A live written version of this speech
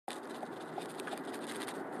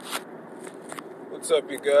What's up,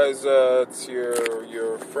 you guys? It's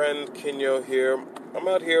your friend Kinyo here. I'm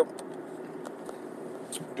out here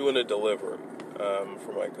doing a delivery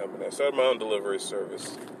for my company. I started my own delivery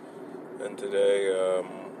service, and today, I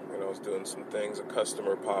was doing some things. A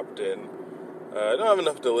customer popped in. I don't have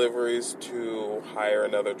enough deliveries to hire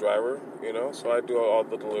another driver, so I do all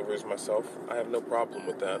the deliveries myself. I have no problem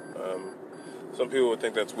with that. Some people would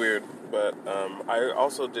think that's weird, but I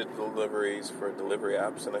also did deliveries for delivery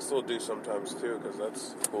apps, and I still do sometimes too, because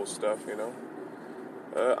that's cool stuff,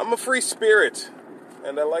 I'm a free spirit,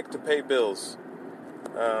 and I like to pay bills.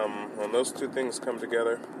 When those two things come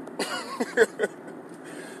together,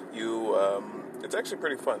 it's actually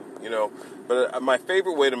pretty fun, But my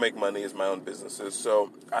favorite way to make money is my own businesses. So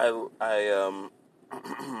I'm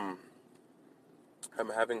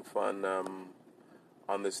having fun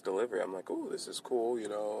on this delivery. I'm like, oh, this is cool,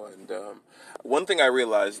 And one thing I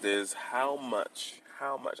realized is how much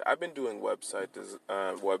I've been doing website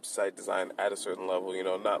design at a certain level,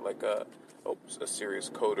 not like a serious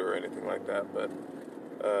coder or anything like that, but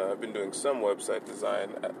I've been doing some website design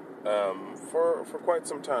for quite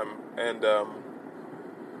some time, and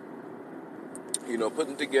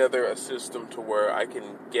putting together a system to where I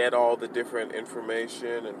can get all the different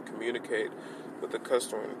information and communicate with the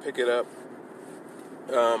customer and pick it up.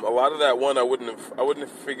 A lot of that I wouldn't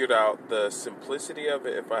have figured out the simplicity of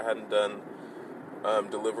it if I hadn't done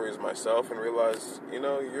deliveries myself, and realized,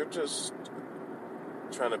 you're just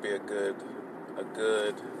trying to be a good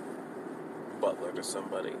butler to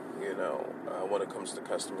somebody, when it comes to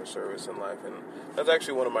customer service in life. And that's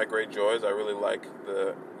actually one of my great joys. I really like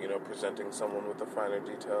the, presenting someone with the finer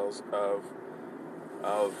details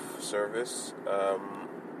of service.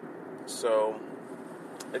 So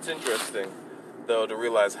it's interesting, though, to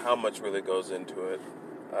realize how much really goes into it.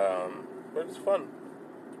 But it's fun.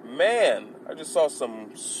 Man, I just saw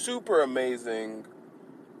some super amazing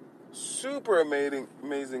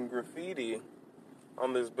graffiti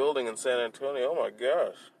on this building in San Antonio. Oh my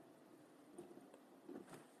gosh.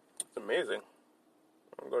 It's amazing.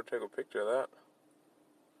 I'm going to take a picture of that.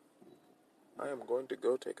 I am going to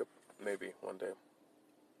go take maybe one day.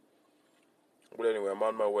 But anyway, I'm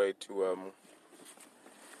on my way to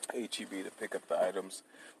H-E-B to pick up the items.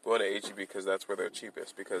 Going to H-E-B because that's where they're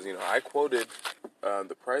cheapest. Because, I quoted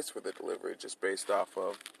the price for the delivery just based off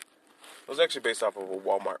of... It was actually based off of a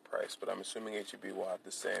Walmart price, but I'm assuming H-E-B will have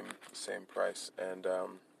the same price. And,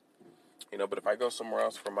 but if I go somewhere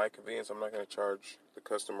else for my convenience, I'm not going to charge the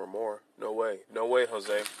customer more. No way. No way,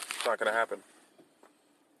 Jose. It's not going to happen.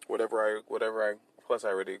 Plus I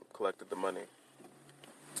already collected the money.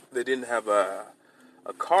 They didn't have a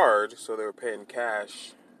card, so they were paying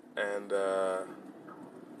cash. And,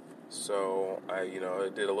 so I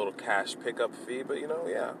did a little cash pickup fee, but,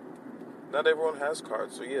 yeah. Not everyone has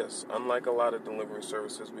cards, so yes, unlike a lot of delivery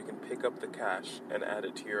services, we can pick up the cash and add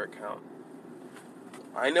it to your account.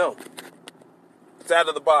 I know. It's out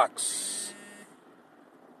of the box.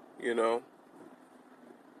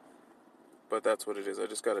 But that's what it is. I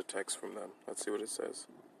just got a text from them. Let's see what it says.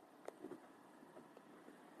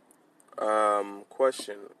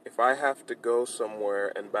 Question. If I have to go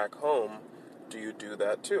somewhere and back home, do you do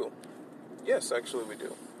that too? Yes, actually we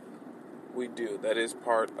do. We do. That is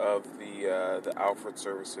part of the Alfred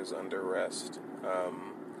services under rest.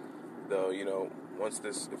 Though, if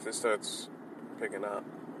this starts picking up,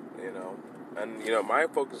 and, my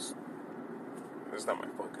focus, it's not my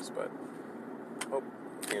focus, but,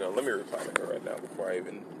 let me reply to her right now before I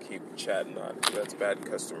even keep chatting on. That's bad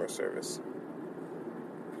customer service.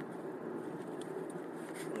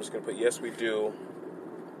 I'm just going to put, yes, we do.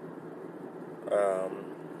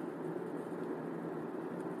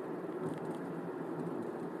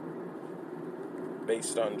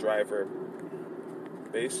 Based on driver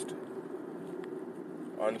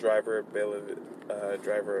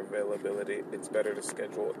availability, it's better to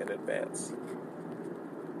schedule in advance.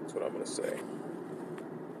 That's what I'm going to say.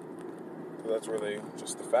 So that's really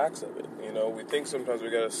just the facts of it. We think sometimes we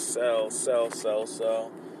got to sell,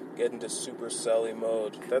 get into super selly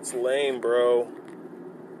mode. That's lame, bro.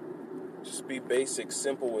 Just be basic,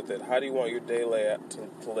 simple with it. How do you want your day to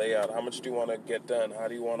lay out? How much do you want to get done? How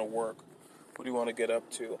do you want to work? What do you want to get up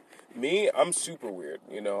to? Me, I'm super weird.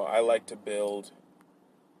 I like to build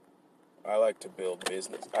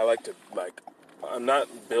business. I'm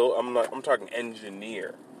talking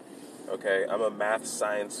engineer. Okay? I'm a math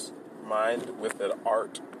science mind with an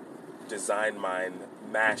art design mind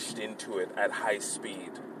mashed into it at high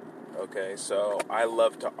speed. Okay? So I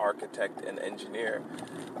love to architect and engineer.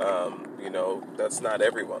 That's not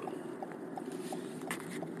everyone.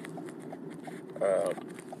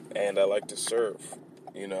 And I like to serve,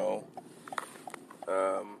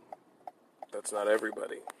 That's not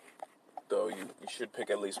everybody. Though you should pick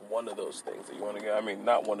at least one of those things that you want to get. I mean,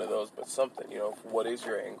 not one of those, but something. What is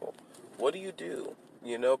your angle? What do you do?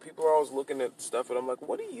 People are always looking at stuff, and I'm like,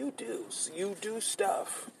 what do you do? So you do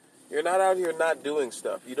stuff. You're not out here not doing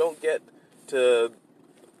stuff. You don't get to,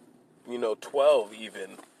 12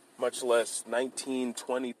 even, much less 19,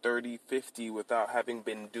 20, 30, 50 without having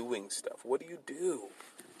been doing stuff. What do you do?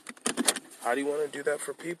 How do you want to do that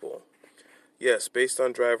for people? Yes, based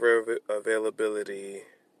on driver availability,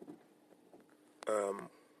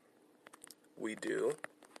 we do.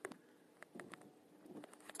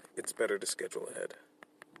 It's better to schedule ahead.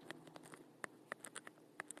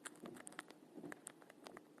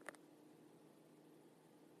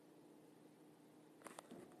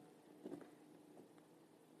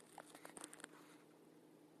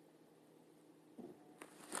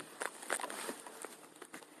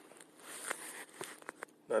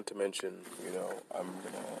 Not to mention, I'm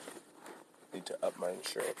going to need to up my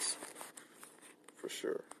insurance. For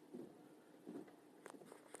sure.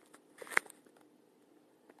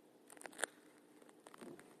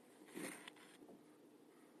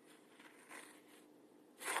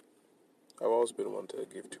 I've always been one to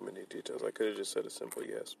give too many details. I could have just said a simple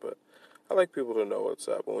yes, but I like people to know what's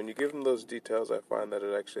up. But when you give them those details, I find that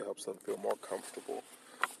it actually helps them feel more comfortable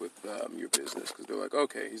with your business, because they're like,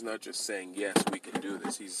 okay, he's not just saying yes, we can do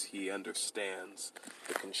this. He understands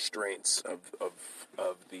the constraints of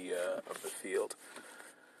the field.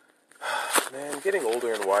 Man, getting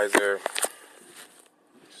older and wiser,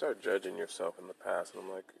 you start judging yourself in the past, and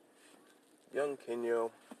I'm like, young Kenyo,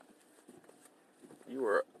 you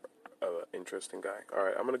were an interesting guy. All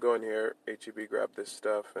right, I'm gonna go in here, HEB, grab this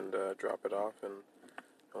stuff, and drop it off, and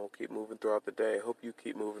we'll keep moving throughout the day. I hope you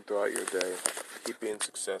keep moving throughout your day. Keep being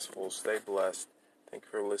successful. Stay blessed. Thank you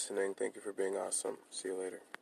for listening. Thank you for being awesome. See you later.